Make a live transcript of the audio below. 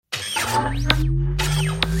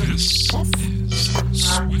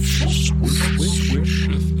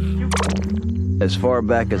As far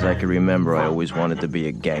back as I can remember, I always wanted to be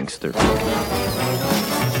a gangster. You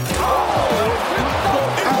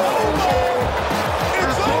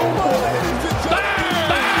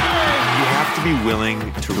have to be willing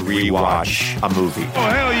to rewatch a movie. Oh,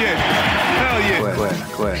 hell yeah. Hell yeah.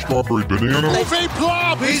 Quit. Strawberry banana. Fake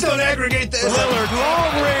plot. Please don't aggregate this. Lillard,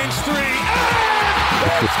 long range three.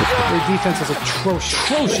 Their defense is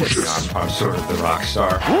atrocious. I'm sort of the rock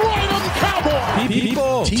star. Right on the cowboy.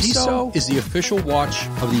 People, TISO is the official watch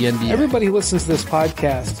of the NBA. Everybody who listens to this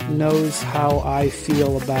podcast knows how I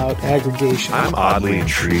feel about aggregation. I'm oddly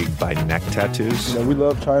intrigued by neck tattoos. We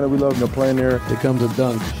love China. We love playing there. Here comes a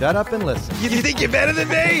dunk. Shut up and listen. You think you're better than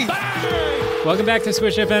me? Welcome back to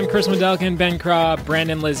Swish FM. Chris Medelkin, Ben Craw,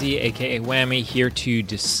 Brandon Lizzie, a.k.a. Whammy, here to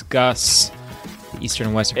discuss the Eastern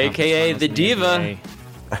and Western a.k.a. the Diva.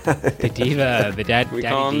 The Diva. The dad. We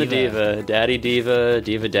call him the Diva. Daddy Diva,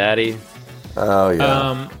 Diva Daddy. Oh,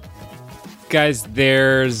 yeah. Guys,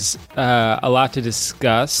 there's a lot to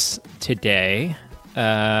discuss today.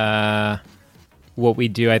 What we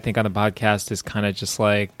do, I think, on the podcast is kind of just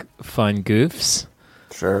like fun goofs.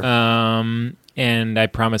 Sure. And I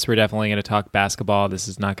promise we're definitely going to talk basketball. This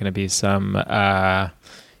is not going to be some,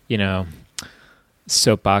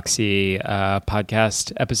 soapboxy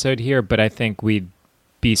podcast episode here, but I think we'd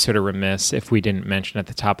be sort of remiss if we didn't mention at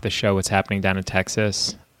the top of the show what's happening down in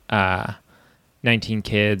Texas. 19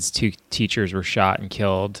 kids, 2 teachers were shot and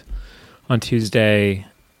killed on Tuesday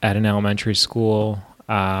at an elementary school.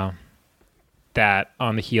 That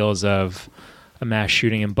on the heels of a mass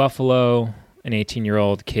shooting in Buffalo. An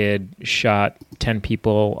 18-year-old kid shot 10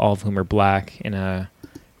 people, all of whom are black, in a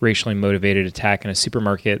racially motivated attack in a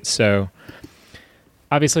supermarket. So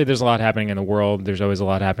obviously there's a lot happening in the world. There's always a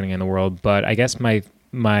lot happening in the world. But I guess my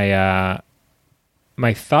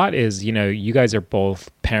thought is, you guys are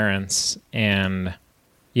both parents and,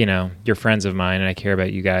 you're friends of mine and I care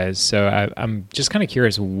about you guys. So I'm just kind of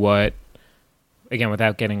curious what, again,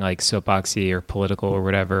 without getting like soapboxy or political or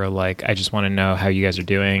whatever, like I just want to know how you guys are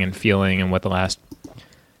doing and feeling and what the last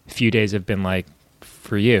few days have been like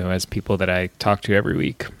for you as people that I talk to every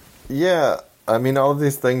week. Yeah, I mean, all of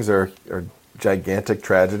these things are gigantic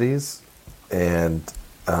tragedies, and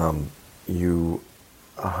you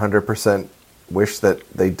 100% wish that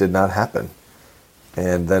they did not happen.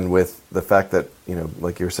 And then with the fact that,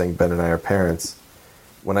 like you were saying, Ben and I are parents,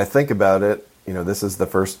 when I think about it, this is the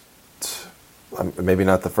first, maybe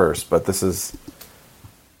not the first, but this is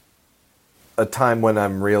a time when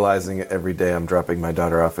I'm realizing every day I'm dropping my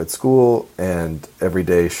daughter off at school, and every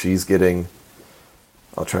day she's getting,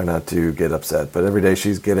 I'll try not to get upset, but every day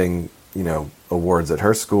she's getting, awards at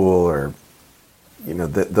her school, or,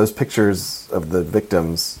 those pictures of the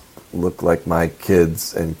victims look like my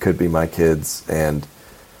kids and could be my kids, and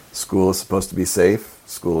school is supposed to be safe.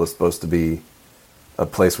 School is supposed to be a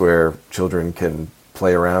place where children can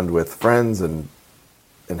play around with friends and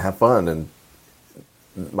have fun. And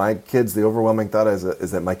my kids, the overwhelming thought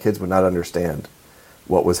is that my kids would not understand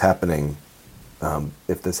what was happening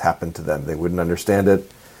if this happened to them. They wouldn't understand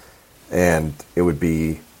it, and it would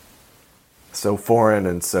be so foreign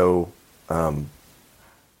and so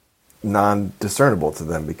non-discernible to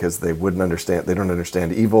them, because they wouldn't understand. They don't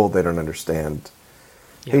understand evil. They don't understand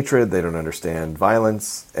hatred. They don't understand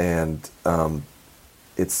violence, and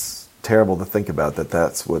it's terrible to think about that.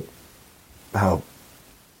 That's how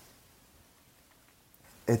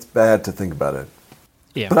it's bad to think about it.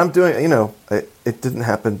 Yeah. But I'm doing, it didn't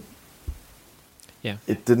happen. Yeah.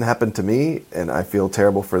 It didn't happen to me, and I feel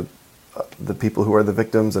terrible for the people who are the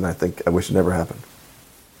victims, and I wish it never happened.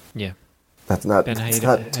 Yeah. That's not, Ben, it's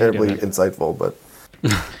not terribly insightful, but.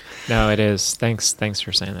 No, it is. Thanks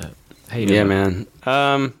for saying that. How you doing?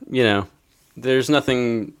 Yeah, man. There's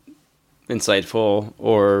nothing insightful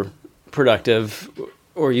or productive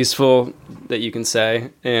or useful that you can say,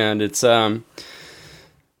 and it's there's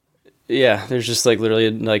just like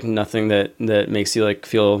literally like nothing that makes you like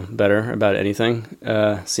feel better about anything,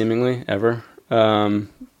 seemingly ever.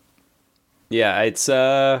 It's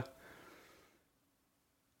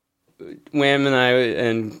Wham and I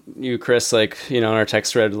and you, Chris, like, on our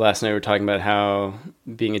text thread last night, we were talking about how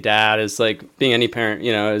being a dad is like being any parent,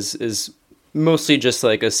 is mostly just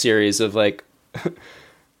like a series of like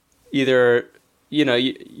either,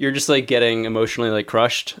 you're just like getting emotionally like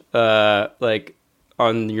crushed, like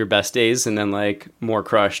on your best days, and then like more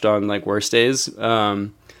crushed on like worst days.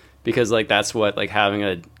 Because like that's what like having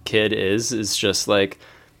a kid is just like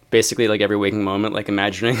basically like every waking moment, like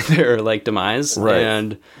imagining their like demise. Right.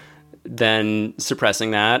 And then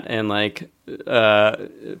suppressing that and like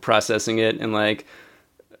processing it and like,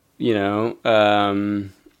 you know,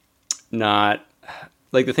 not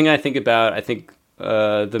like the thing I think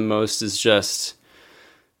the most is just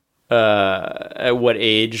at what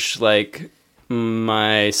age like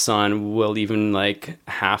my son will even like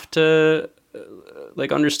have to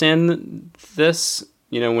like understand this,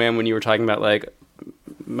 you know, when you were talking about like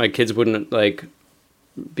my kids wouldn't like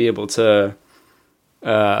be able to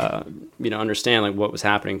you know, understand like what was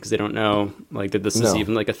happening because they don't know like that this is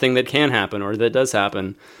even like a thing that can happen or that does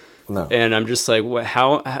happen. No. And I'm just like,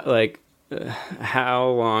 how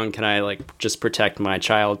long can I like just protect my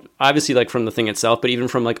child? Obviously, like from the thing itself, but even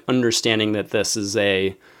from like understanding that this is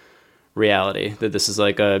a reality, that this is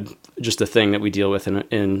like just a thing that we deal with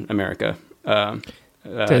in America.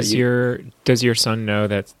 Does your son know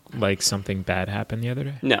that like something bad happened the other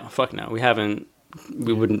day? No, fuck no. We haven't.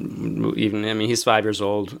 We wouldn't even. I mean, he's 5 years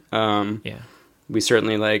old. Yeah. We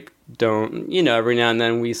certainly like don't. You know, every now and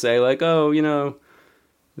then we say like, oh, you know,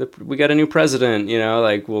 we got a new president, you know,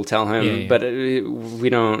 like we'll tell him, but we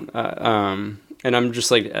don't. And I'm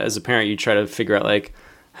just like, as a parent, you try to figure out like,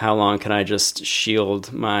 how long can I just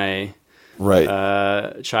shield my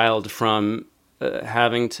child from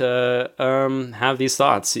having to have these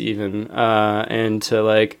thoughts even, and to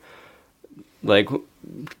like,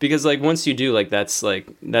 because like once you do, like that's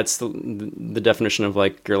the definition of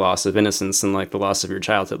like your loss of innocence and like the loss of your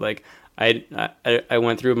childhood. Like I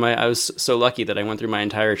went through I was so lucky that I went through my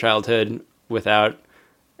entire childhood without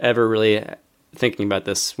ever really thinking about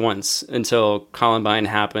this once until Columbine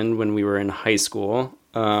happened when we were in high school.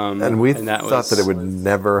 And we thought that it would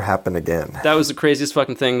never happen again. That was the craziest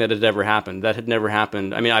fucking thing that had ever happened. That had never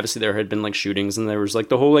happened. I mean, obviously there had been like shootings and there was like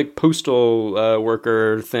the whole like postal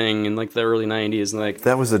worker thing in like the early 90s. And like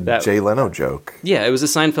that was Jay Leno joke. Yeah, it was a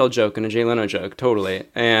Seinfeld joke and a Jay Leno joke, totally.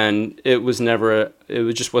 And it was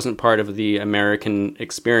just wasn't part of the American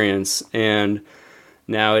experience. And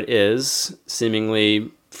now it is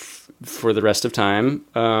seemingly for the rest of time.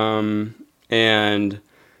 And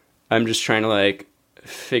I'm just trying to like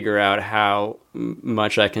figure out how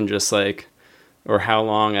much I can just like, or how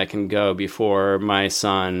long I can go before my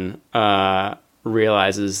son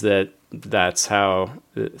realizes that that's how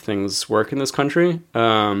things work in this country.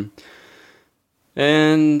 And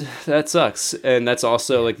that sucks. And that's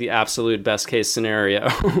also like the absolute best case scenario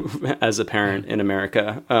as a parent in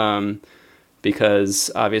America. Because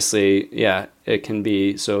obviously, yeah, it can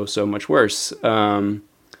be so much worse.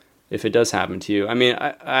 If it does happen to you. I mean,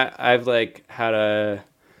 I've like had a,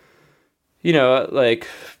 you know, like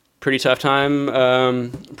pretty tough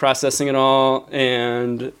time processing it all,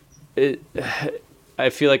 and I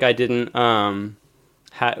feel like I didn't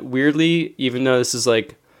weirdly, even though this is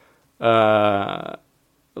like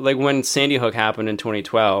when Sandy Hook happened in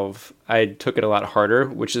 2012, I took it a lot harder,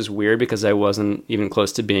 which is weird because I wasn't even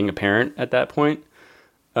close to being a parent at that point.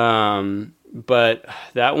 But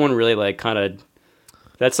that one really like kind of.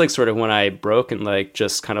 That's like sort of when I broke and like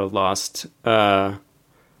just kind of lost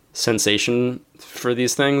sensation for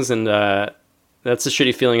these things. And that's a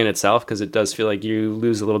shitty feeling in itself because it does feel like you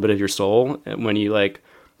lose a little bit of your soul when you like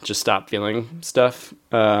just stop feeling stuff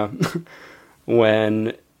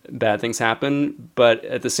when bad things happen. But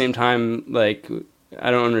at the same time, like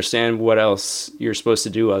I don't understand what else you're supposed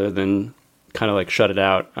to do other than kind of like shut it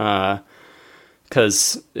out.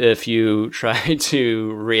 Because if you try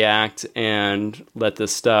to react and let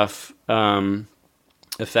this stuff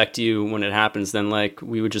affect you when it happens, then like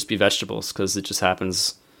we would just be vegetables because it just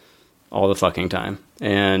happens all the fucking time.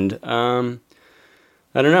 And I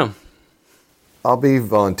don't know. I'll be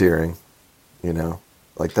volunteering, you know,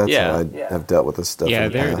 like that's how I have dealt with this stuff. Yeah,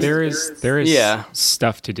 there is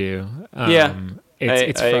stuff to do. I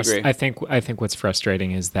agree. I think what's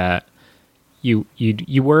frustrating is that. You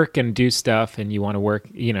work and do stuff and you want to work,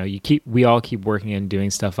 you know, we all keep working and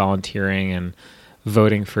doing stuff, volunteering and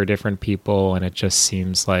voting for different people. And it just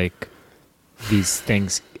seems like these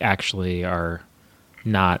things actually are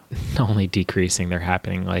not only decreasing, they're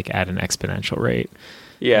happening like at an exponential rate.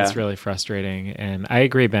 Yeah. It's really frustrating. And I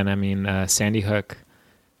agree, Ben. I mean, Sandy Hook,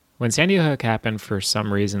 when Sandy Hook happened for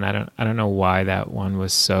some reason, I don't know why that one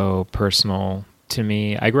was so personal to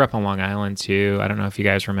me. I grew up on Long Island too. I don't know if you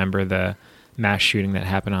guys remember the mass shooting that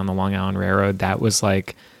happened on the Long Island Railroad. That was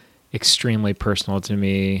like extremely personal to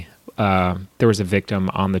me. There was a victim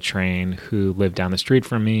on the train who lived down the street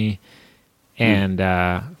from me. And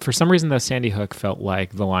for some reason, though, Sandy Hook felt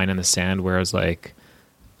like the line in the sand where I was like,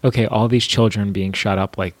 okay, all these children being shot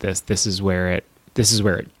up like this is where it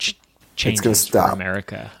changes gonna stop. for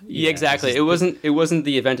America. Yeah, exactly. It wasn't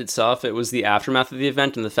the event itself. It was the aftermath of the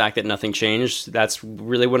event and the fact that nothing changed. That's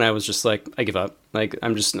really when I was just like, I give up. Like,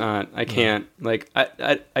 I'm just not. I can't. Like,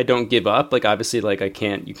 I don't give up. Like, obviously, like, I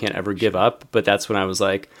can't. You can't ever give up. But that's when I was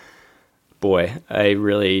like, boy, I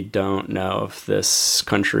really don't know if this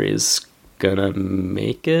country is gonna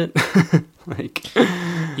make it. Like,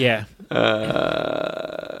 yeah.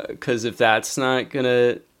 Because if that's not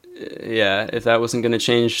gonna, if that wasn't gonna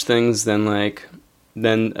change things, then it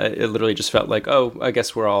literally just felt like, oh, I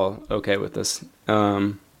guess we're all okay with this.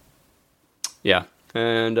 Yeah,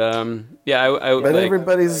 and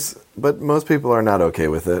but most people are not okay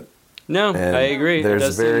with it. No, And I agree.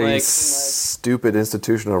 There's very stupid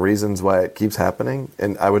institutional reasons why it keeps happening,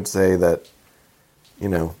 and I would say that,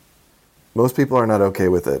 most people are not okay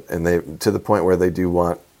with it, and they to the point where they do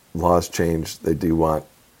want laws changed, they do want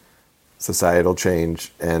societal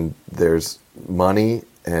change, and there's money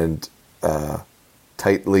and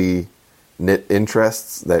tightly knit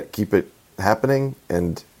interests that keep it happening,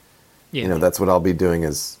 and that's what I'll be doing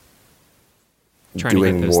is trying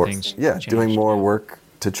doing to get those more, things doing changed. more work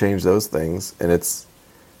to change those things, and it's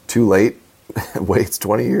too late. Wait, it's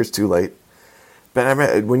 20 years too late. But I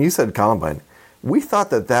mean, when you said Columbine, we thought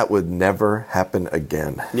that would never happen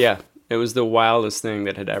again. Yeah, it was the wildest thing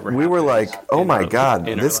that had ever happened. We were like, oh my God,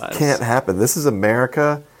 this can't happen. This is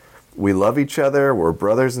America. We love each other. We're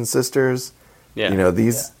brothers and sisters. Yeah.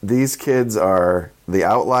 These kids are the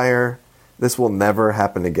outlier. This will never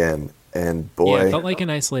happen again. And boy, yeah, it felt like an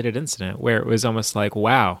isolated incident where it was almost like,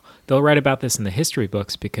 wow, they'll write about this in the history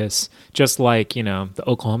books because just like, the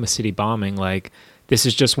Oklahoma City bombing, like this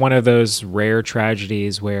is just one of those rare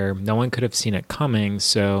tragedies where no one could have seen it coming.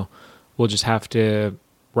 So we'll just have to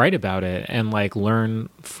write about it and like learn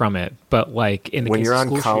from it. But like in the when case you're of on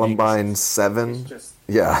school Columbine 7,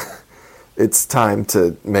 it's time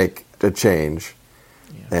to make a change.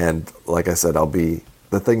 Yeah. And like I said, the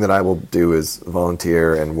thing that I will do is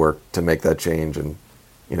volunteer and work to make that change. And,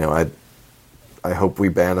 I hope we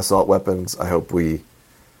ban assault weapons. I hope we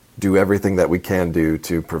do everything that we can do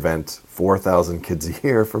to prevent 4,000 kids a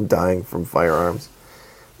year from dying from firearms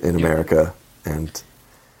in America. And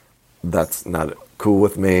that's not cool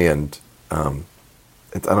with me. And I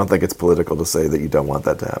don't think it's political to say that you don't want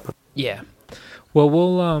that to happen. Yeah. Well,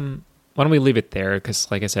 why don't we leave it there?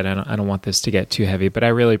 Because like I said, I don't want this to get too heavy, but I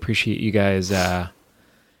really appreciate you guys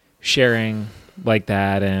sharing like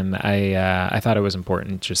that, and I thought it was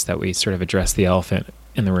important just that we sort of address the elephant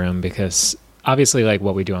in the room, because obviously like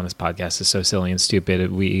what we do on this podcast is so silly and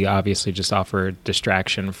stupid. We obviously just offer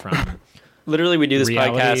distraction from literally we do this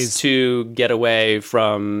realities. podcast to get away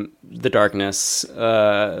from the darkness. As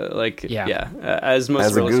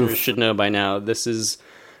most of our listeners should know by now, this is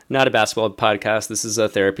not a basketball podcast. This is a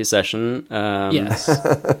therapy session. Yes,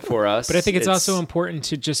 for us. But I think it's also important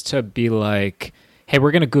to be like, hey,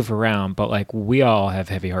 we're gonna goof around, but like we all have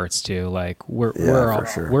heavy hearts too. Like we're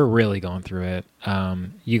really going through it.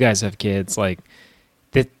 You guys have kids. Like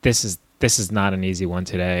this is not an easy one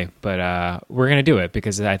today, but we're gonna do it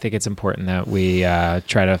because I think it's important that we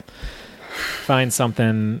try to find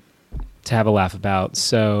something to have a laugh about.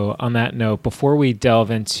 So on that note, before we delve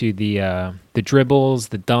into the dribbles,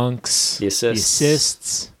 the dunks, the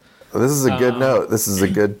assists. This is a good note. This is a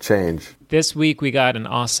good change. This week we got an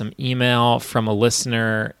awesome email from a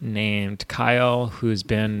listener named Kyle, who's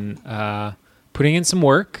been putting in some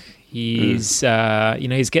work. He's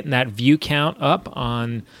he's getting that view count up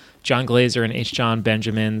on John Glazer and H. John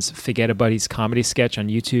Benjamin's Forget a Buddy's comedy sketch on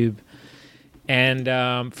YouTube.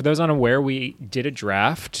 And for those unaware, we did a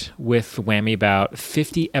draft with Whammy about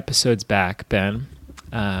 50 episodes back, Ben.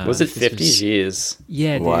 Was it 50? Jeez.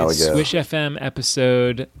 Yeah, dude. Swish FM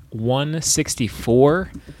episode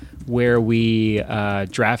 164, where we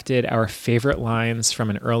drafted our favorite lines from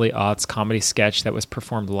an early aughts comedy sketch that was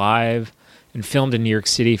performed live and filmed in New York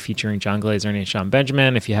City featuring John Glazer and H. John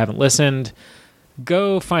Benjamin. If you haven't listened,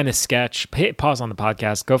 go find the sketch. Hit pause on the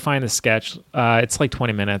podcast. Go find the sketch. It's like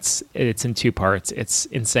 20 minutes. It's in 2 parts. It's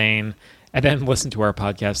insane. And then listen to our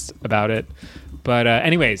podcast about it. But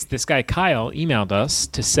anyways, this guy Kyle emailed us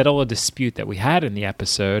to settle a dispute that we had in the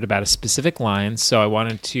episode about a specific line. So I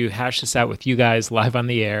wanted to hash this out with you guys live on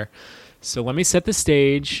the air. So let me set the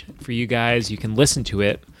stage for you guys. You can listen to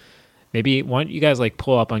it. Maybe why don't you guys like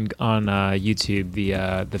pull up on YouTube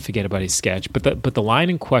the Forget About It sketch. But the line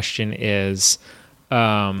in question is,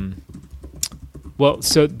 so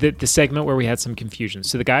the segment where we had some confusion.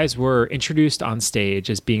 So the guys were introduced on stage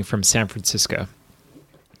as being from San Francisco.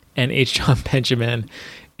 And H. John Benjamin,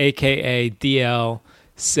 a.k.a. DL,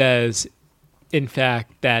 says, in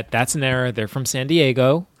fact, that's an error. They're from San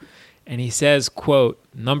Diego. And he says, quote,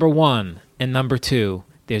 "Number one and number two,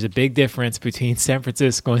 there's a big difference between San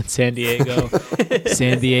Francisco and San Diego.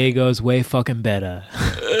 San Diego's way fucking better."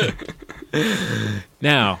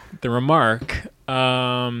 Now, the remark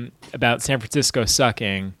about San Francisco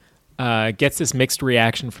sucking gets this mixed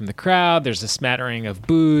reaction from the crowd. There's a smattering of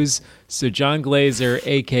boos. So John Glazer,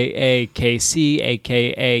 a.k.a. KC,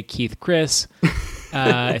 a.k.a. Keith Chris.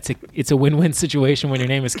 It's a win-win situation when your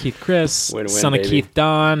name is Keith Chris, Win-win, son of baby. Keith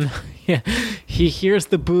Don. Yeah. He hears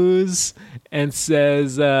the boos and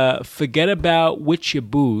says, "Forget about which you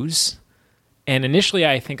booze." And initially,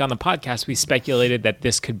 I think on the podcast, we speculated that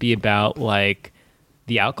this could be about like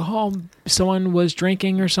the alcohol someone was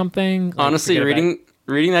drinking or something. Like, Honestly, forget about-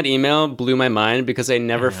 reading that email blew my mind because I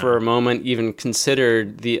never for a moment even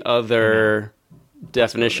considered the other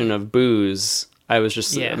definition of booze. I was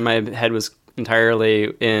just, my head was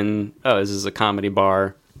entirely in, this is a comedy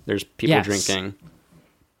bar. There's people Yes. drinking.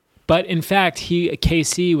 But in fact,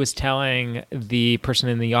 KC was telling the person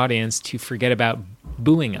in the audience to forget about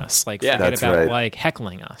booing us, like forget That's about right. like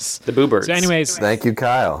heckling us. The boo birds. So anyways, Thank you,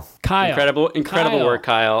 Kyle. Kyle. Incredible Kyle, work,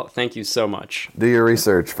 Kyle. Thank you so much. Do your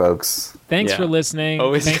research, folks. Thanks Yeah. for listening.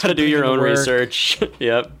 Always Thanks got to for do putting your in the own work. research.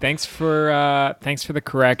 Yep. Thanks for the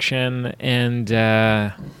correction and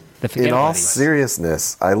the forget In all buddies.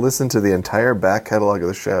 seriousness, I listened to the entire back catalog of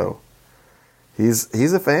the show.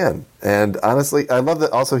 He's a fan, and honestly, I love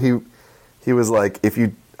that. Also, he was like, I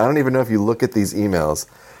don't even know if you look at these emails,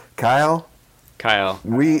 Kyle.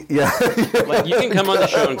 Like you can come on the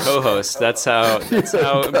show and co-host. That's how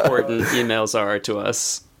important emails are to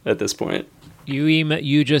us at this point.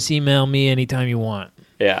 You just email me anytime you want.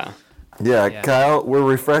 Yeah. Yeah, Kyle, we're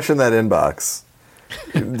refreshing that inbox.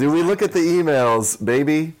 Do we look at the emails,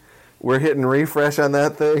 baby? We're hitting refresh on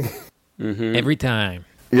that thing. Every time.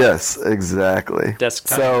 Yes, exactly.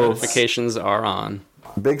 Desktop notifications are on.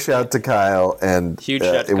 Big shout to Kyle, and Huge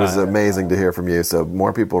shout to it was Kyle. amazing to hear from you. So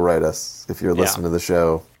more people write us if you're listening to the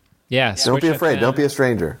show. Yeah. Don't be Swish afraid. FM. Don't be a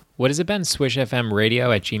stranger. What has it been?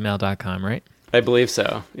 swishfmradio@gmail.com, right? I believe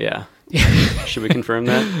so. Yeah. Should we confirm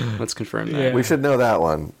that? Let's confirm that. Yeah. We should know that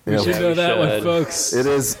one. You know, We should know that one, should. folks. It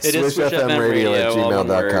is It is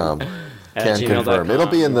swishfmradio@gmail.com. At Can confirm. gmail.com. It'll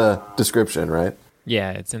be in the description, right?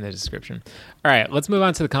 Yeah, it's in the description. All right, let's move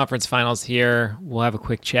on to the conference finals here. We'll have a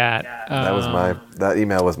quick chat. That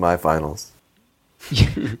email was my finals.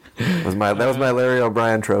 That was my Larry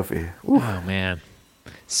O'Brien trophy. Oh man.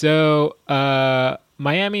 So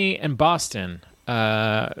Miami and Boston.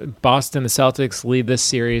 Boston, the Celtics lead this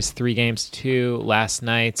series 3-2. Last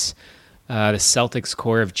night, the Celtics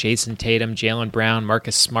core of Jason Tatum, Jaylen Brown,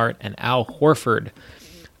 Marcus Smart, and Al Horford.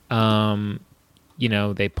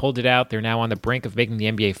 They pulled it out. They're now on the brink of making the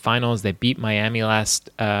NBA Finals. They beat Miami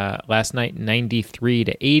last night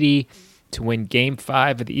 93-80 to win Game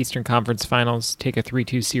 5 of the Eastern Conference Finals, take a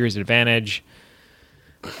 3-2 series advantage.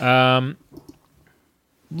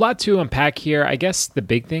 Lot to unpack here. I guess the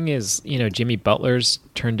big thing is, Jimmy Butler's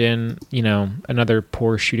turned in, another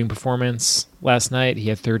poor shooting performance last night. He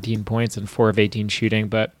had 13 points and 4 of 18 shooting.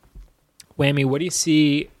 But Whammy, what do you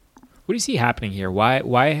see happening here?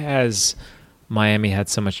 Why has Miami had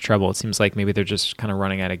so much trouble? It seems like maybe they're just kind of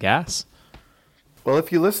running out of gas. Well,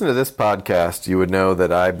 if you listen to this podcast, you would know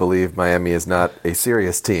that I believe Miami is not a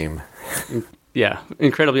serious team. Yeah,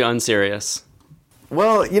 incredibly unserious.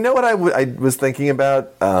 Well, you know what I was thinking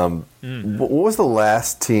about? What was the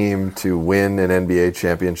last team to win an NBA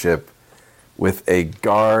championship with a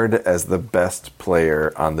guard as the best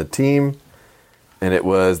player on the team? And it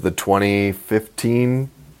was the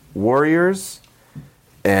 2015 Warriors.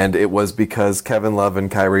 And it was because Kevin Love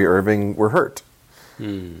and Kyrie Irving were hurt.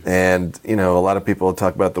 And, a lot of people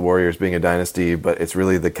talk about the Warriors being a dynasty, but it's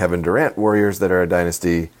really the Kevin Durant Warriors that are a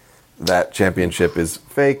dynasty. That championship is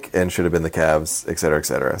fake and should have been the Cavs, et cetera, et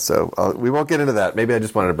cetera. So we won't get into that. Maybe I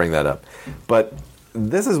just wanted to bring that up. But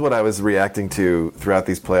this is what I was reacting to throughout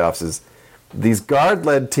these playoffs is these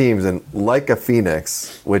guard-led teams, and like a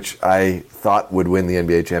Phoenix, which I thought would win the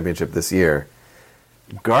NBA championship this year,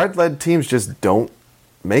 guard-led teams just don't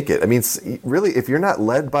make it. I mean, really, if you're not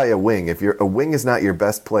led by a wing, a wing is not your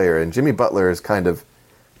best player, and Jimmy Butler is kind of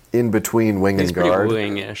in between wing and guard. He's pretty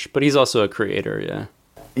wing-ish, but he's also a creator, yeah.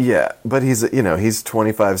 Yeah, but he's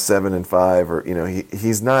 25-7 and 5, or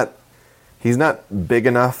he's not big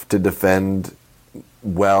enough to defend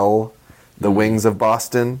well the wings of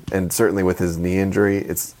Boston, and certainly with his knee injury,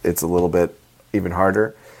 it's a little bit even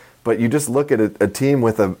harder. But you just look at a team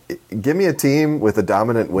give me a team with a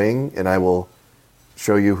dominant wing, and I will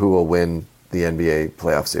show you who will win the NBA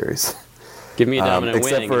playoff series. Give me a dominant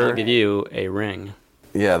except wing, and I'll give you a ring.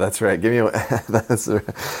 Yeah, that's right. Give me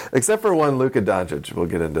except for one Luka Doncic, we'll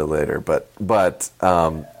get into later. But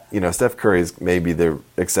Steph Curry's maybe the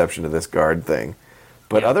exception to this guard thing.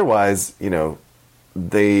 But otherwise,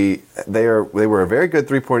 they were a very good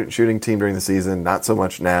 3-point shooting team during the season. Not so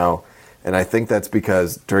much now, and I think that's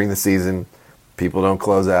because during the season people don't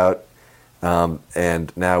close out,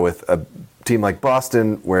 and now with a team like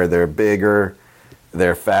Boston where they're bigger.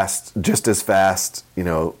 They're fast, just as fast,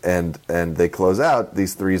 and they close out.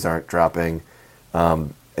 These threes aren't dropping.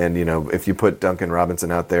 If you put Duncan Robinson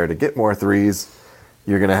out there to get more threes,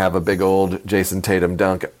 you're going to have a big old Jason Tatum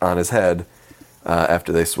dunk on his head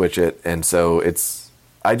after they switch it. And so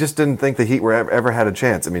I just didn't think the Heat ever had a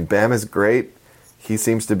chance. I mean, Bam is great. He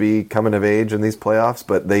seems to be coming of age in these playoffs,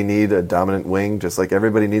 but they need a dominant wing, just like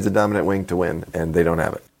everybody needs a dominant wing to win, and they don't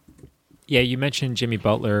have it. Yeah, you mentioned Jimmy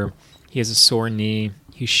Butler. He has a sore knee.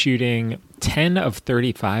 He's shooting 10 of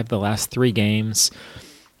 35 the last 3 games.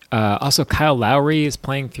 Also, Kyle Lowry is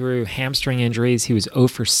playing through hamstring injuries. He was 0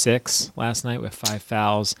 for 6 last night with 5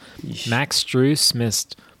 fouls. Max Strus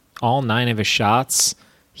missed all 9 of his shots.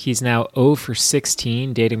 He's now 0 for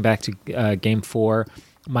 16, dating back to Game 4.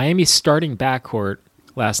 Miami's starting backcourt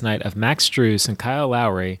last night of Max Strus and Kyle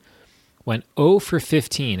Lowry went 0 for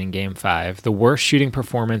 15 in Game 5, the worst shooting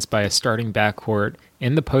performance by a starting backcourt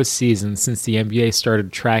in the postseason since the NBA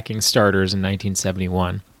started tracking starters in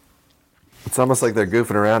 1971. It's almost like they're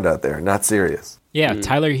goofing around out there, not serious. Yeah,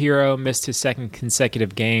 Tyler Hero missed his second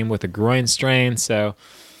consecutive game with a groin strain, so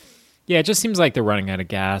yeah, it just seems like they're running out of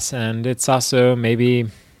gas, and it's also maybe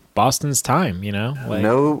Boston's time,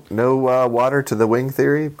 No water to the wing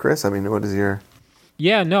theory, Chris? I mean, what is your...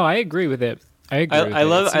 Yeah, no, I agree with it. I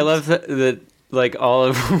love that like all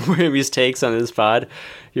of Wimby's takes on this pod.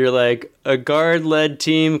 You're like, a guard-led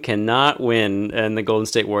team cannot win, and the Golden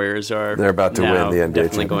State Warriors are they're about to win the NBA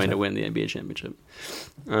definitely going to win the NBA championship.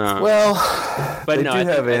 But they do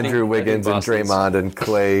have Andrew Wiggins and Draymond and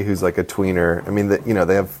Clay, who's like a tweener. I mean,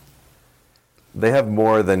 they have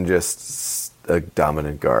more than just a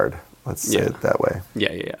dominant guard. Let's say it that way.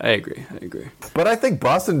 Yeah, I agree. But I think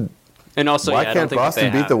Boston. And also, why can't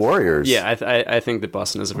Boston beat the Warriors? Yeah, I think that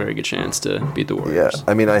Boston has a very good chance to beat the Warriors. Yeah,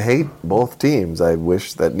 I mean, I hate both teams. I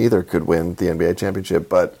wish that neither could win the NBA championship,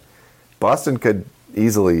 but Boston could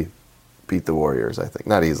easily beat the Warriors, I think.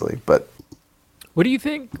 Not easily, but... What do you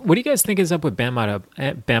think? What do you guys think is up with Bam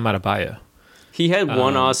Adebayo? He had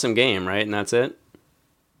one awesome game, right? And that's it?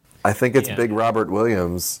 I think it's Big Robert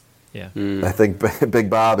Williams. Yeah. I think Big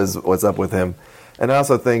Bob is what's up with him. And I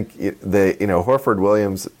also think Horford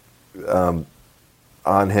Williams...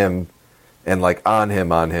 on him and like on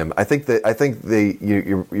him. I think you're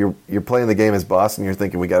playing the game as Boston. You're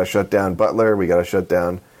thinking we got to shut down Butler, we got to shut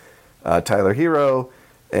down Tyler Hero,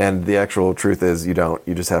 and the actual truth is you don't.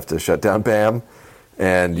 You just have to shut down Bam,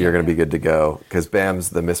 and you're going to be good to go because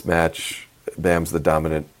Bam's the mismatch. Bam's the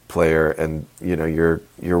dominant player, and your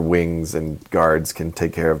wings and guards can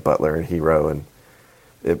take care of Butler and Hero, and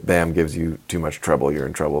if Bam gives you too much trouble, you're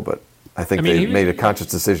in trouble. But I think they made a conscious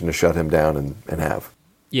decision to shut him down and have.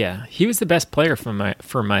 Yeah, he was the best player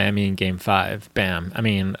for Miami in Game 5, Bam. I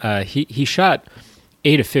mean, he shot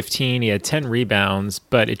 8 of 15. He had 10 rebounds,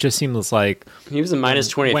 but it just seems like... He was a minus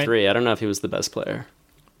 23. I don't know if he was the best player.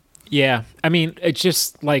 Yeah, I mean, it's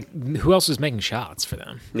just like, who else was making shots for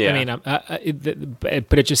them? Yeah. I mean,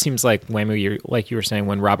 but it just seems like, like you were saying,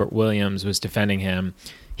 when Robert Williams was defending him,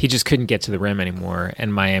 he just couldn't get to the rim anymore,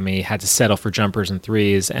 and Miami had to settle for jumpers and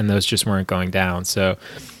threes, and those just weren't going down. So,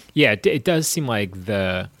 yeah, it does seem like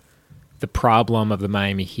the problem of the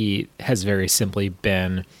Miami Heat has very simply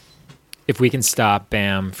been, if we can stop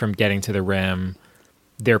Bam from getting to the rim,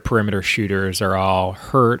 their perimeter shooters are all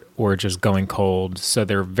hurt or just going cold. So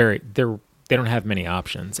they don't have many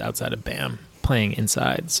options outside of Bam playing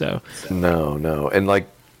inside. So no, and I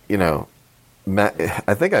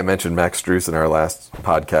think I mentioned Max Strus in our last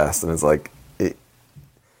podcast, and it's like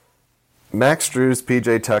Max Strus,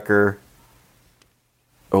 PJ Tucker,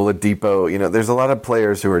 Oladipo. There's a lot of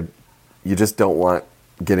players who you just don't want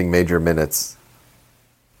getting major minutes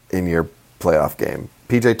in your playoff game.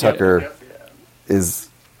 PJ Tucker is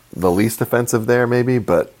the least offensive there, maybe,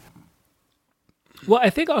 but I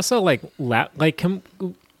think also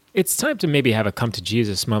it's time to maybe have a come to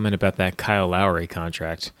Jesus moment about that Kyle Lowry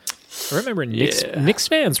contract. I remember Knicks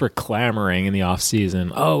fans were clamoring in the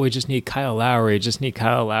offseason, we just need Kyle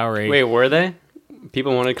Lowry, Wait, were they?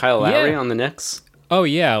 People wanted Kyle Lowry on the Knicks? Oh,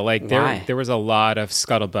 yeah. Like, there was a lot of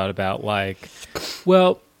scuttlebutt about,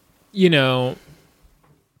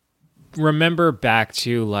 remember back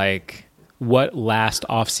to, what last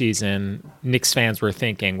offseason Knicks fans were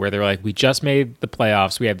thinking, where they're like, we just made the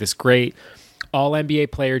playoffs, we have this great all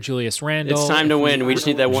NBA player Julius Randle. It's time to win. We just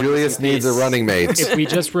need that one. Julius needs a running mate. If we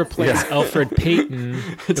just replace Elfrid Payton,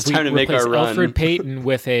 It's time to make our run. Elfrid Payton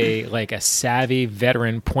with a savvy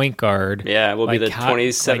veteran point guard. Yeah, we'll be the Ky-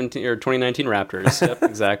 2017 or 2019 Raptors. Yep,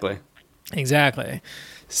 exactly. Exactly.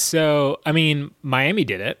 So, I mean, Miami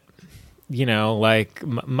did it.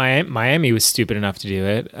 Miami was stupid enough to do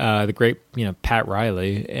it. The great, Pat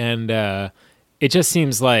Riley. And it just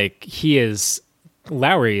seems like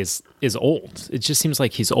Lowry is old. It just seems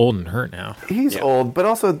like he's old and hurt now. He's old, but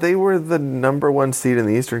also they were the number 1 seed in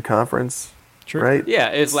the Eastern Conference. True. Right?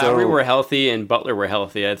 Yeah, if Lowry were healthy and Butler were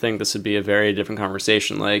healthy, I think this would be a very different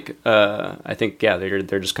conversation. Like, I think,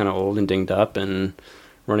 they're just kind of old and dinged up and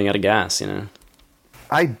running out of gas,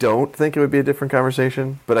 I don't think it would be a different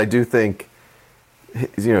conversation, but I do think,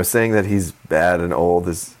 saying that he's bad and old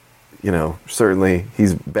is, certainly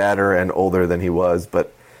he's badder and older than he was,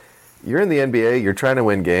 but you're in the NBA, you're trying to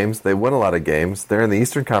win games. They win a lot of games. They're in the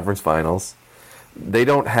Eastern Conference Finals. They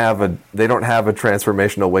don't have a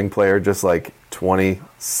transformational wing player, just like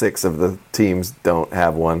 26 of the teams don't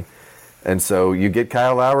have one. And so you get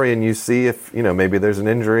Kyle Lowry and you see if, maybe there's an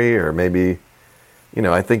injury or maybe,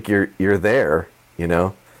 I think you're there.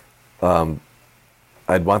 I'd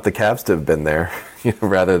want the Cavs to have been there,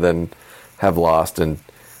 rather than have lost. And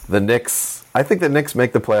the Knicks, I think the Knicks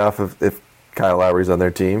make the playoff if Kyle Lowry's on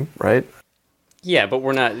their team, right? Yeah, but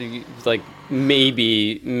we're not like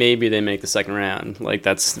maybe they make the second round. Like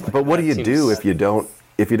that's. But what do you do if you don't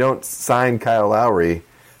sign Kyle Lowry?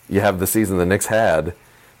 You have the season the Knicks had.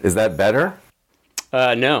 Is that better?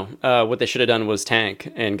 No. What they should have done was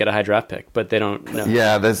tank and get a high draft pick, but they don't. No.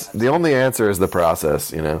 Yeah, the only answer is the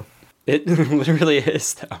process. It literally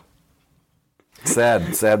is, though.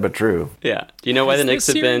 Sad but true. Yeah. Do you know why the Knicks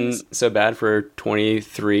have been so bad for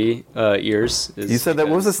 23 years? You said that,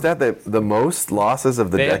 what was the stat? That the most losses of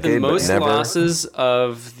the decade, they have the most but never... losses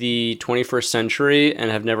of the 21st century and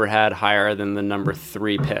have never had higher than the number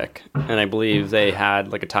 3 pick. And I believe they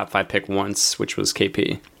had like a top 5 pick once, which was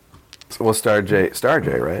KP. Well, Star J,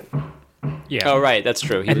 right? Yeah. Oh, right. That's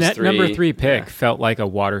true. And that number 3 pick felt like a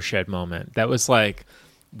watershed moment. That was like,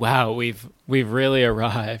 wow, we've really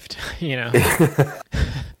arrived, It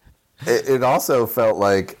also felt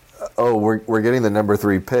like, we're getting the number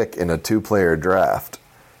 3 pick in a 2-player draft,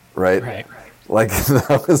 right? Right. Like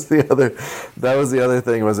that was the other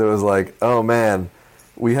thing. Was it was like, oh man,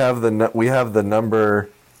 we have the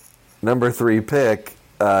number 3 pick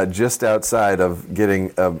just outside of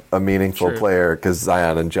getting a meaningful player because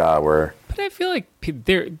Zion and Ja were. But I feel like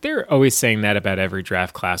they're always saying that about every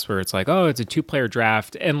draft class where it's like, oh, it's a 2-player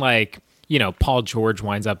draft, and like Paul George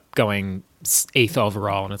winds up going 8th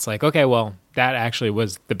overall, and it's like, okay, well, that actually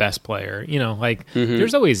was the best player.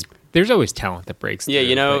 There's always talent that breaks through.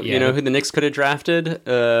 You know who the Knicks could have drafted?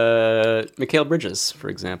 Mikal Bridges, for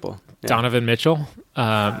example. Yeah. Donovan Mitchell.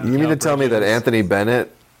 You mean to tell me that Anthony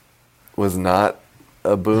Bennett was not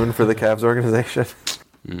a boon for the Cavs organization?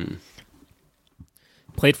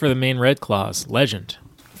 Played for the Maine Red Claws. Legend.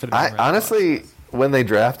 For the Maine Red honestly, Claws. When they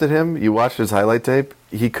drafted him, you watched his highlight tape,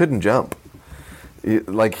 he couldn't jump.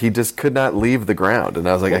 He just could not leave the ground. And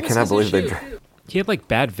I was like, I cannot believe they... He had like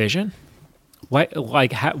bad vision? Why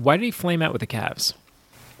did he flame out with the Cavs?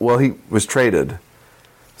 Well, he was traded.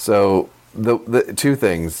 So the 2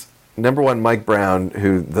 things. Number 1, Mike Brown,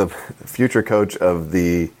 who the future coach of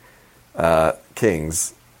the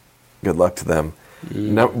Kings, good luck to them.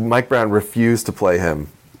 Mike Brown refused to play him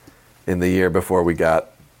in the year before we got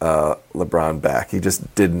LeBron back. He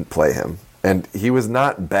just didn't play him. And he was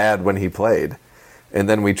not bad when he played. And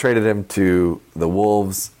then we traded him to the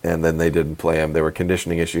Wolves, and then they didn't play him. There were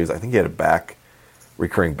conditioning issues. I think he had a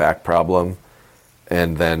recurring back problem,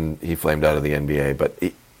 and then he flamed out of the NBA. But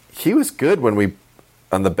he was good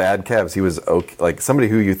on the bad Cavs. He was okay, like somebody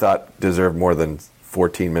who you thought deserved more than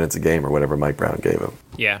 14 minutes a game or whatever Mike Brown gave him.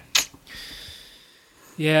 Yeah.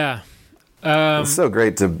 Yeah. It's so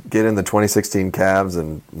great to get in the 2016 Cavs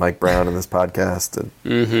and Mike Brown in this podcast. And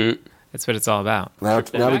That's what it's all about.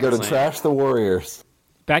 Now we go to trash the Warriors.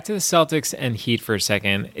 Back to the Celtics and Heat for a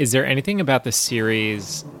second. Is there anything about the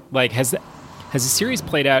series, like has the series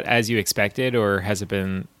played out as you expected, or has it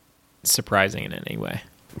been surprising in any way?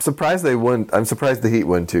 I'm surprised they won. I'm surprised the Heat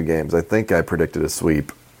won 2 games. I think I predicted a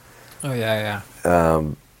sweep. Oh yeah.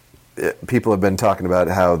 People have been talking about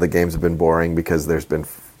how the games have been boring because there's been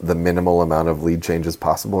the minimal amount of lead changes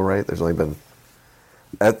possible, right? There's only been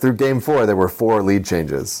through game 4 there were 4 lead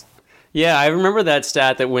changes. Yeah, I remember that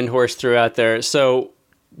stat that Windhorst threw out there. So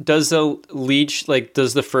does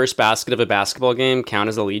the first basket of a basketball game count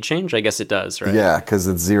as a lead change? I guess it does, right? Yeah, because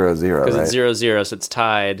it's 0-0, right? Because it's 0-0, so it's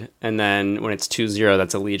tied. And then when it's 2-0,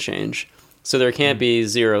 that's a lead change. So there can't be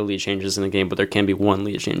 0 lead changes in a game, but there can be 1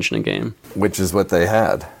 lead change in a game. Which is what they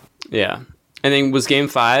had. Yeah. And then was Game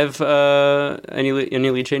 5 any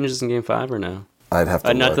lead changes in Game 5 or no? I'd have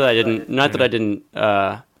to not look. that I didn't. Not that I didn't.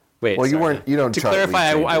 Wait. Well, sorry. you don't To chart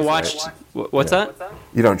clarify, lead I changes, watched. right? What's that?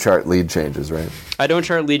 You don't chart lead changes, right? I don't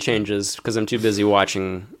chart lead changes because I'm too busy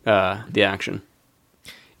watching the action.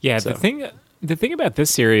 Yeah, So. the thing about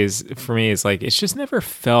this series for me is like it's just never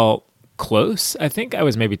felt close. I think I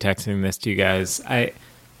was maybe texting this to you guys.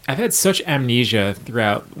 I've had such amnesia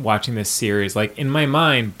throughout watching this series. Like in my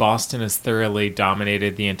mind, Boston has thoroughly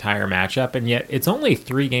dominated the entire matchup, and yet it's only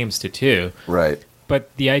 3-2. Right.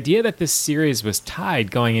 But the idea that this series was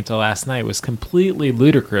tied going into last night was completely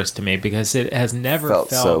ludicrous to me because it has never Felt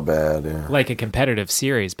felt so bad, yeah. like a competitive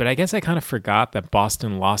series. But I guess I kind of forgot that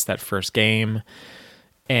Boston lost that first game,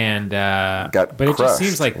 and Got but it just crushed,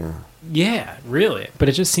 seems like yeah, really. But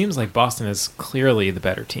it just seems like Boston is clearly the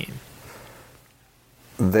better team.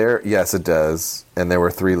 Yes, it does. And there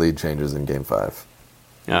were 3 lead changes in Game 5.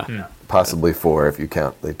 Yeah. Possibly 4 if you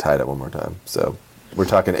count. They tied it one more time. So we're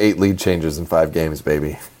talking 8 lead changes in 5 games,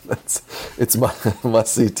 baby. It's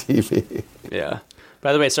must-see TV. Yeah.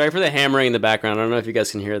 By the way, sorry for the hammering in the background. I don't know if you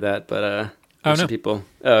guys can hear that, but some people.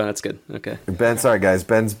 Oh, that's good. Okay. Sorry guys.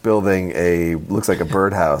 Ben's building looks like a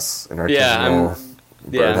birdhouse in our Yeah, birdhouse.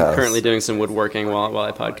 I'm currently doing some woodworking while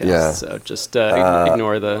I podcast. Yeah. So just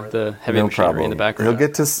ignore the heavy No machinery problem. in the background.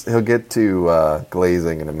 He'll get to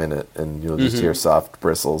glazing in a minute, and you'll just hear soft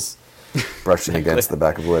bristles brushing against the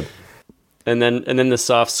back of wood. And then the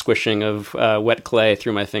soft squishing of wet clay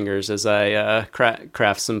through my fingers as I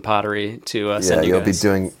craft some pottery to send you you'll guys. be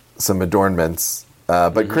doing some adornments.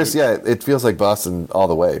 But Chris, it feels like Boston all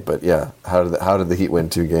the way. But yeah, how did the Heat win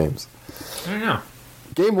 2 games? I don't know.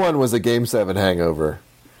 Game 1 was a Game 7 hangover,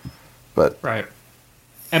 but Right.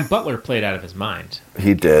 And Butler played out of his mind.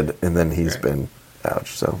 he did, and then he's been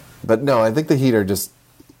ouch. So, but no, I think the Heat are just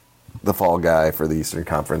the fall guy for the Eastern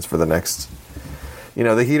Conference for the next.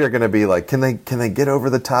 The Heat are going to be like, can they get over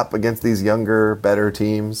the top against these younger, better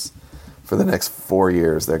teams for the next 4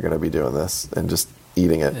 years? They're going to be doing this and just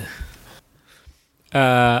eating it.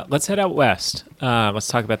 Let's head out west. Let's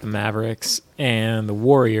talk about the Mavericks and the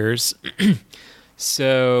Warriors.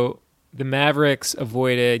 So the Mavericks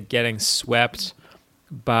avoided getting swept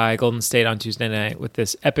by Golden State on Tuesday night with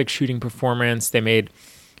this epic shooting performance. They made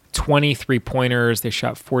 23 pointers. They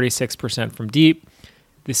shot 46% from deep.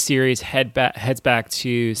 The series heads back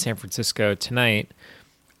to San Francisco tonight.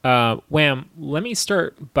 Wham, let me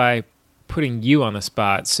start by putting you on the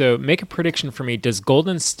spot. So make a prediction for me. Does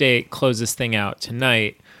Golden State close this thing out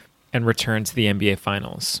tonight and return to the NBA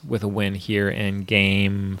Finals with a win here in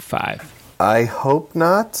Game 5? I hope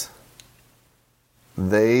not.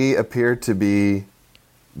 They appear to be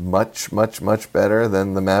much, much, much better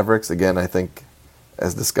than the Mavericks. Again, I think,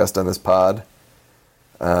 as discussed on this pod,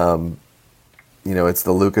 it's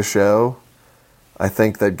the Luka show. I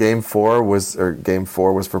think that Game 4 was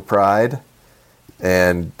for pride,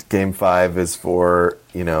 and Game 5 is for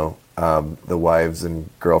the wives and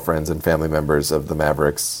girlfriends and family members of the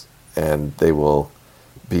Mavericks, and they will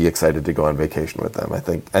be excited to go on vacation with them. I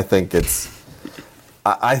think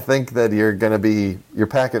that you're going to be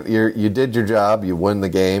you did your job, you won the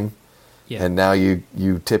game, and now you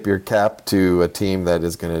tip your cap to a team that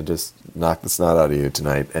is going to just knock the snot out of you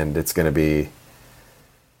tonight, and it's going to be,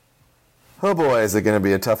 oh boy, is it going to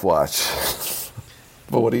be a tough watch.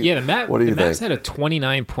 But what do you think? The Mavs had a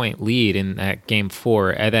 29-point lead in that Game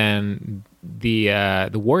 4, and then the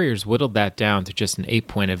Warriors whittled that down to just an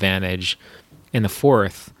 8-point advantage in the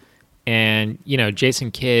fourth. And Jason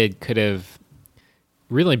Kidd could have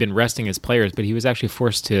really been resting his players, but he was actually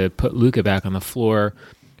forced to put Luka back on the floor.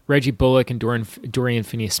 Reggie Bullock and Dorian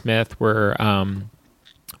Finney-Smith were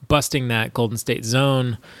busting that Golden State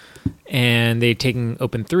zone, and they're taking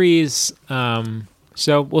open threes.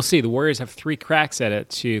 So we'll see. The Warriors have 3 cracks at it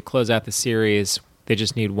to close out the series. They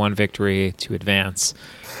just need 1 victory to advance.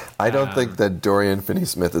 I don't think that Dorian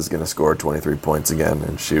Finney-Smith is going to score 23 points again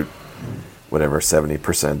and shoot whatever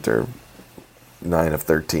 70% or 9 of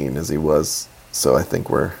 13 as he was. So I think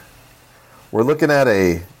we're looking at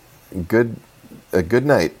a good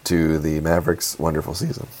night to the Mavericks' wonderful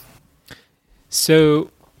season. So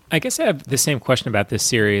I guess I have the same question about this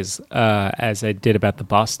series as I did about the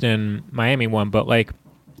Boston-Miami one, but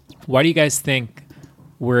why do you guys think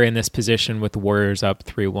we're in this position with the Warriors up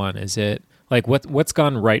 3-1? Is it what's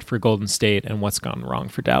gone right for Golden State and what's gone wrong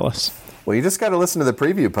for Dallas? Well, you just got to listen to the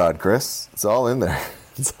preview pod, Chris. It's all in there.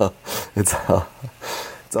 It's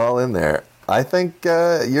all in there. I think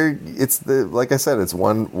like I said, it's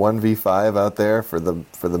 1v5 out there for the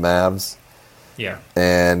Mavs. Yeah.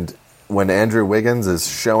 And when Andrew Wiggins is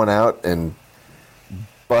showing out and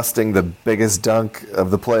busting the biggest dunk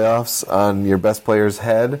of the playoffs on your best player's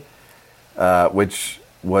head, which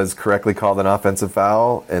was correctly called an offensive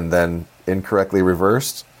foul and then incorrectly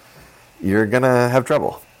reversed, you're going to have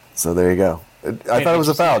trouble. So there you go. I thought it was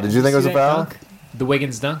a foul. Did you think it was a foul? Dunk? The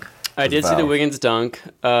Wiggins dunk? I did see the Wiggins dunk.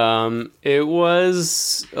 It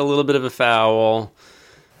was a little bit of a foul.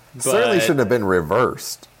 Certainly shouldn't have been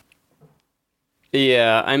reversed.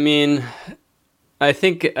 Yeah, I mean, I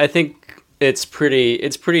think it's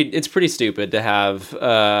pretty stupid to have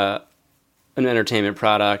an entertainment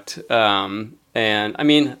product. And I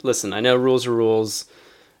mean, listen, I know rules are rules,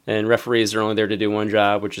 and referees are only there to do one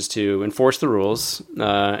job, which is to enforce the rules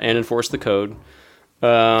and enforce the code.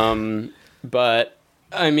 But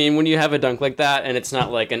I mean, when you have a dunk like that, and it's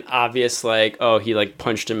not like an obvious like, oh, he like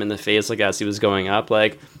punched him in the face like as he was going up,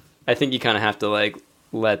 like I think you kind of have to like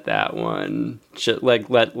let that one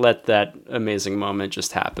let that amazing moment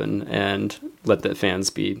just happen and let the fans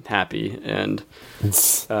be happy. And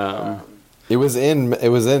it was in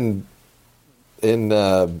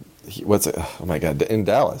what's it? Oh my God, in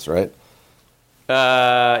Dallas, right?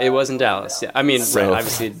 It was in Dallas. Yeah, I mean, right,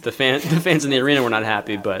 obviously the fans in the arena were not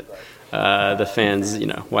happy, but the fans,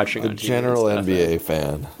 watching on TV general NBA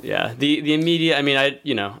fan. Yeah, the immediate. I mean,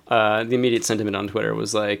 the immediate sentiment on Twitter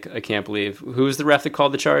was like, I can't believe who was the ref that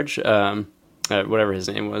called the charge. Whatever his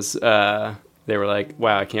name was. They were like,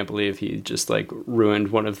 wow, I can't believe he just like ruined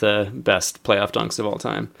one of the best playoff dunks of all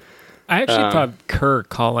time. I actually thought Kerr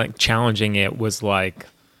challenging it was like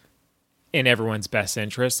in everyone's best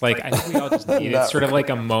interest. Like, I think we all just needed sort of like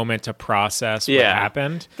a moment to process what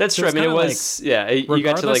happened. That's true. I mean, it was, you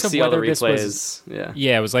got to like see all the replays.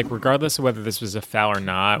 Yeah, it was like, regardless of whether this was a foul or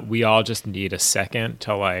not, we all just need a second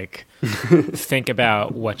to like think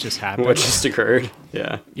about what just happened. What just occurred.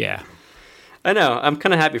 Yeah. Yeah. I know. I'm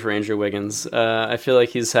kind of happy for Andrew Wiggins. I feel like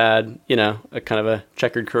he's had, a kind of a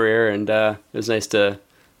checkered career, and it was nice to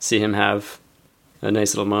see him have a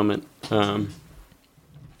nice little moment.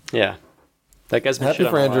 Yeah. That guy's been happy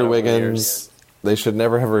for Andrew Wiggins. They should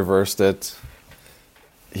never have reversed it.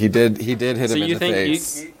 He did hit him in the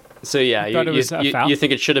face. You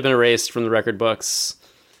think it should have been erased from the record books?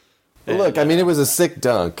 Look, I mean, it was a sick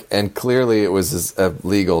dunk, and clearly it was a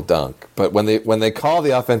legal dunk. But when they call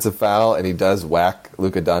the offensive foul and he does whack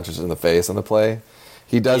Luka Doncic in the face on the play,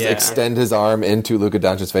 he does extend his arm into Luka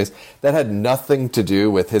Doncic's face. That had nothing to do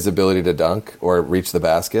with his ability to dunk or reach the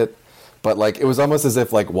basket. But like it was almost as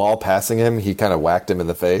if like while passing him, he kind of whacked him in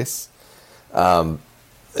the face.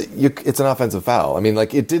 It's an offensive foul. I mean,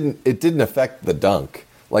 like it didn't affect the dunk.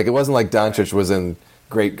 Like it wasn't like Doncic was in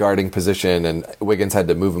great guarding position and Wiggins had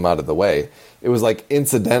to move him out of the way. It was like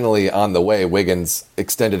incidentally on the way, Wiggins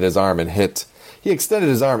extended his arm and hit. He extended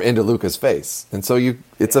his arm into Luka's face, and so you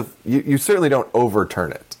certainly don't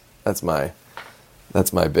overturn it. That's my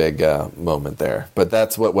big moment there. But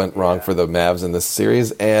that's what went wrong for the Mavs in this series,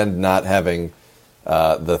 and not having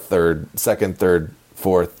the second, third,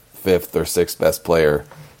 fourth, fifth, or sixth best player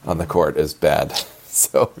on the court is bad.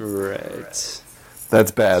 So right,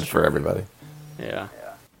 that's bad for everybody. Yeah.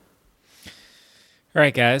 All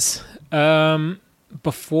right, guys.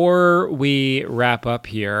 Before we wrap up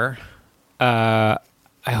here, I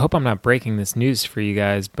hope I'm not breaking this news for you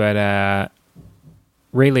guys, but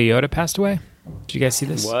Ray Liotta passed away. Did you guys see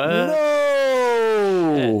this? What?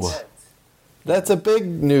 No! That's a big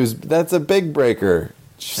news. That's a big breaker.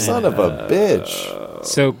 Son of a bitch.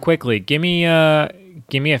 So quickly, give me a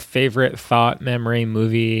favorite thought, memory,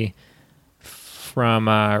 movie from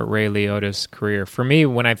Ray Liotta's career. For me,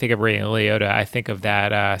 when I think of Ray Liotta, I think of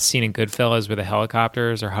that scene in Goodfellas where the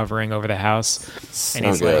helicopters are hovering over the house, and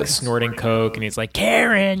he's like snorting coke, and he's like,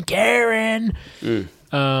 Karen.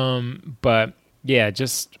 But yeah,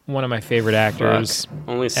 just one of my favorite actors.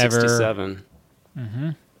 Only 67. Mm-hmm.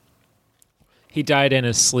 He died in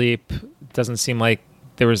his sleep. Doesn't seem like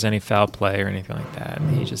there was any foul play or anything like that.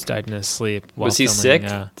 He just died in his sleep. Was he sick?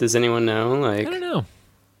 Does anyone know? I don't know.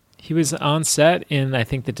 He was on set in, I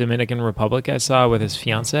think, the Dominican Republic. I saw with his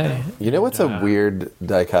fiance. You know what's a weird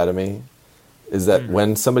dichotomy? Is that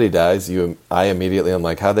when somebody dies, I immediately am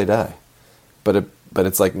like, how'd they die? But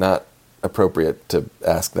it's like not appropriate to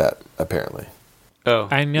ask that, apparently. Oh,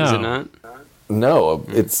 I know. Is it not? No,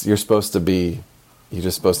 you're supposed to be. You're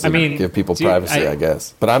just supposed to give people privacy, I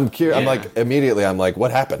guess. But I'm curious. Yeah. I'm like,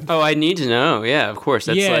 what happened? Oh, I need to know. Yeah, of course.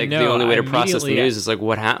 That's the only way to process the news is like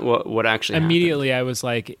what actually happened. Immediately, I was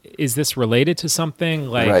like, is this related to something?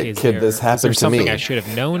 Like, right. This happen to me? Something I should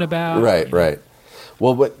have known about? Right.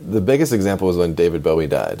 Well, the biggest example was when David Bowie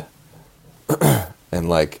died, and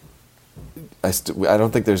like, I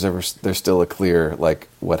don't think there's still a clear like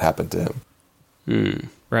what happened to him.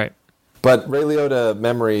 Right. But Ray Liotta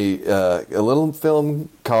memory, a little film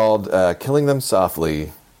called "Killing Them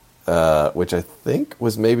Softly," which I think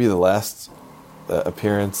was maybe the last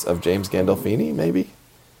appearance of James Gandolfini, maybe.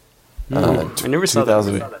 I never saw that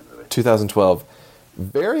movie. 2012.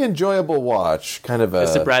 Very enjoyable watch. Kind of a.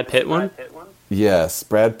 Is the Brad Pitt one? Yes,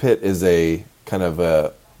 Brad Pitt is a kind of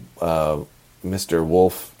a Mr.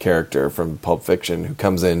 Wolf character from Pulp Fiction who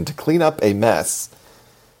comes in to clean up a mess,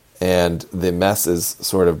 and the mess is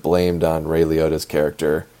sort of blamed on Ray Liotta's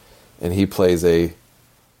character, and he plays a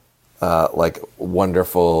like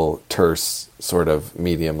wonderful, terse, sort of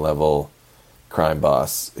medium level crime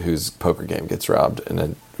boss whose poker game gets robbed in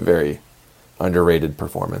a very underrated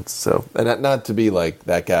performance. So, and not to be like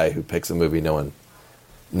that guy who picks a movie no one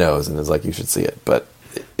knows and is like, you should see it, but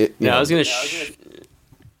I was gonna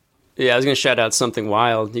shout out Something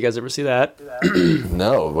Wild. You guys ever see that?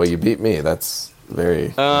 No, well, you beat me. That's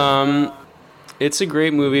very it's a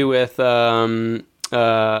great movie with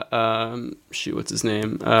what's his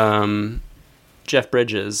name, Jeff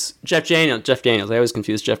Daniels. I always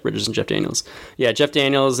confuse Jeff Bridges and Jeff Daniels. Yeah, Jeff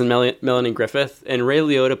Daniels and Melanie Griffith, and Ray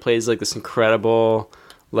Liotta plays like this incredible,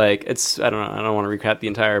 like, it's, I don't know, I don't want to recap the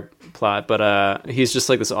entire plot, but he's just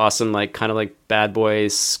like this awesome, like, kind of like bad boy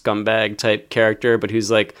scumbag type character, but who's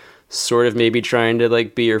like sort of maybe trying to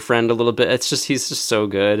like be your friend a little bit. He's just so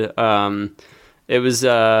good. It was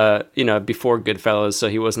before Goodfellas, so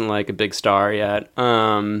he wasn't like a big star yet.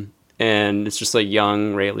 And it's just like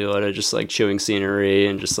young Ray Liotta just like chewing scenery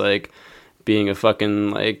and just like being a fucking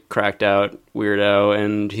like cracked out weirdo.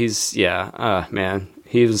 And he's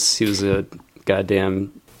he was a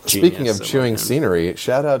goddamn genius. Speaking of chewing scenery,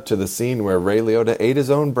 shout out to the scene where Ray Liotta ate his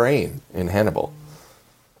own brain in Hannibal.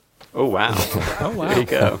 Oh wow! Oh wow! There you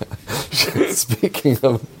go. Speaking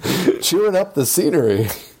of chewing up the scenery,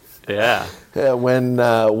 yeah. When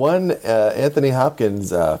Anthony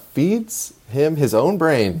Hopkins feeds him his own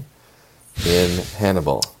brain in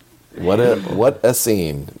Hannibal. What a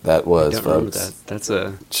scene that was, folks. That's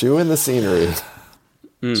a chewing the scenery.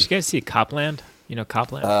 Did you guys see Copland? You know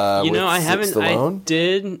Copland? I haven't. Stallone? I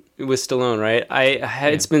did with Stallone, right?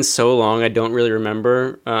 It's been so long, I don't really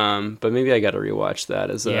remember. But maybe I got to rewatch that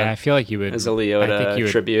as I feel like you would as a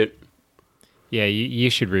Liotta tribute. Yeah, you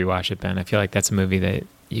should rewatch it, Ben. I feel like that's a movie that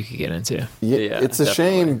you could get into. Yeah, it's a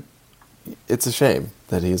shame. It's a shame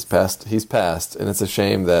that he's passed, and it's a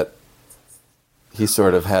shame that he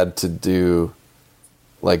sort of had to do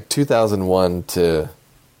like 2001 to.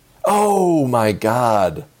 Oh my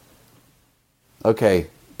God. Okay,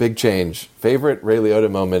 big change. Favorite Ray Liotta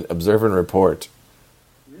moment, observe and report.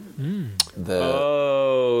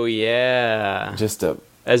 Oh yeah. Just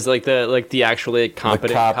as like the actually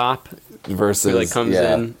competent cop versus who like comes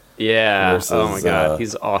in. Yeah. Versus, oh my God,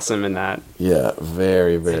 he's awesome in that. Yeah,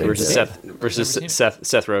 very, very versus good.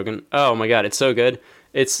 Seth Rogen. Oh my God, it's so good.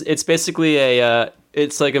 It's basically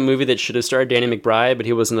it's like a movie that should have starred Danny McBride, but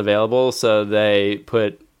he wasn't available, so they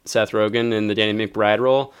put Seth Rogen in the Danny McBride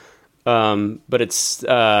role. But it's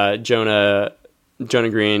Jonah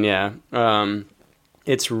Green, yeah.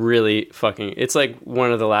 It's really it's like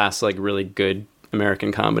one of the last like really good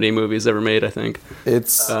American comedy movies ever made, I think.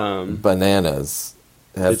 It's bananas.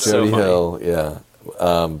 Have it's Jody so funny. Hill, yeah.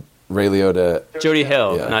 Ray Liotta. Jody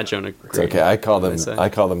Hill, yeah. Not Jonah Green. It's okay. I call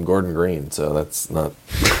them Gordon Green, so that's not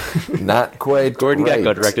quite Gordon right.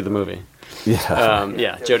 Gekko directed the movie.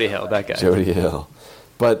 Yeah. Jody Hill, that guy. Jody Hill.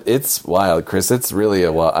 But it's wild, Chris. It's really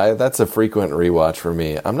a wild. That's a frequent rewatch for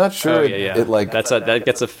me. I'm not sure. It like that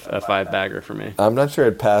gets a 5-bagger for me. I'm not sure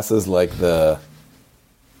it passes like the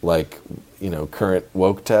current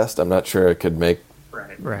woke test. I'm not sure it could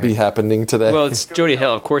be happening today. Well, it's Jody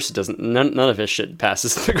Hill. Of course, it doesn't. None of his shit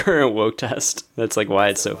passes the current woke test. That's like why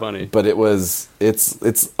it's so funny. But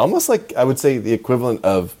it's almost like I would say the equivalent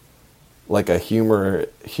of like a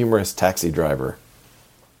humorous Taxi Driver.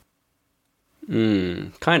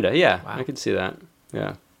 Kinda, yeah. Wow. I could see that.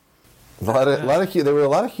 Yeah. There were a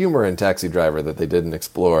lot of humor in Taxi Driver that they didn't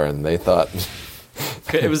explore, and they thought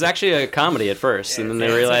it was actually a comedy at first, and then they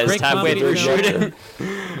realized halfway through shooting,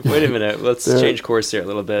 wait a minute, let's change course here a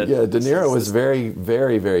little bit. Yeah, De Niro was very,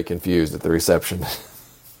 very, very confused at the reception.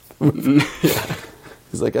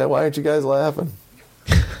 He's like, why aren't you guys laughing?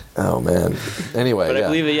 Oh man. Anyway, but I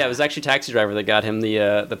believe it was actually Taxi Driver that got him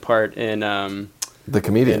the part in The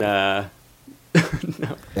Comedian.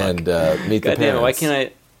 No, and Meet the Parents. Why can't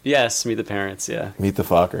I? Yes, Meet the Parents. Yeah. Meet the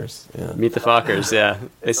Fockers. Yeah. Meet the Fockers. Yeah.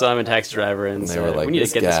 They saw him in Taxi Driver, and they were like, "We need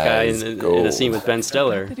to get this guy in a scene with Ben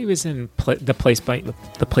Stiller." That he was in the Place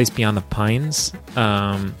Beyond the Pines,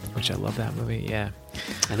 which I love that movie. Yeah.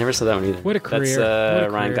 I never saw that one either. What a career. That's What a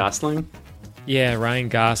Ryan career. Gosling. Yeah, Ryan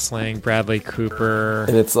Gosling, Bradley Cooper.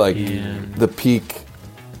 And it's like and- the peak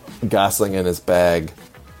Gosling in his bag.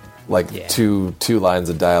 Like Yeah. two lines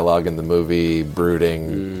of dialogue in the movie,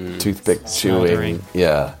 brooding, toothpick chewing. Smoldering.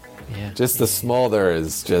 Yeah. Yeah. Just the smolder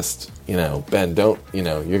is just, Ben, don't, you're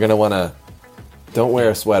going to want to, don't wear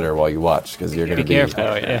a sweater while you watch because you're going to Be careful.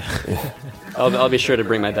 Oh yeah. I'll be sure to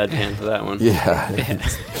bring my bedpan for that one. Yeah.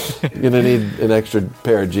 You're going to need an extra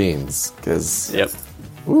pair of jeans because, Yep.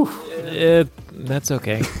 That's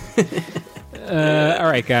okay. All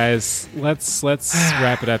right, guys. Let's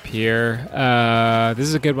wrap it up here. This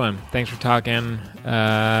is a good one. Thanks for talking.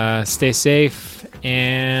 Stay safe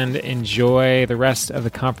and enjoy the rest of the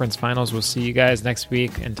conference finals. We'll see you guys next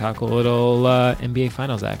week and talk a little NBA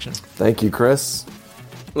Finals action. Thank you, Chris.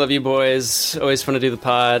 Love you, boys. Always fun to do the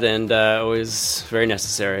pod, and always very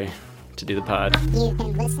necessary to do the pod. You've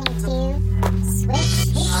been listening to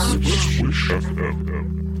Swish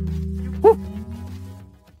FM. Woo!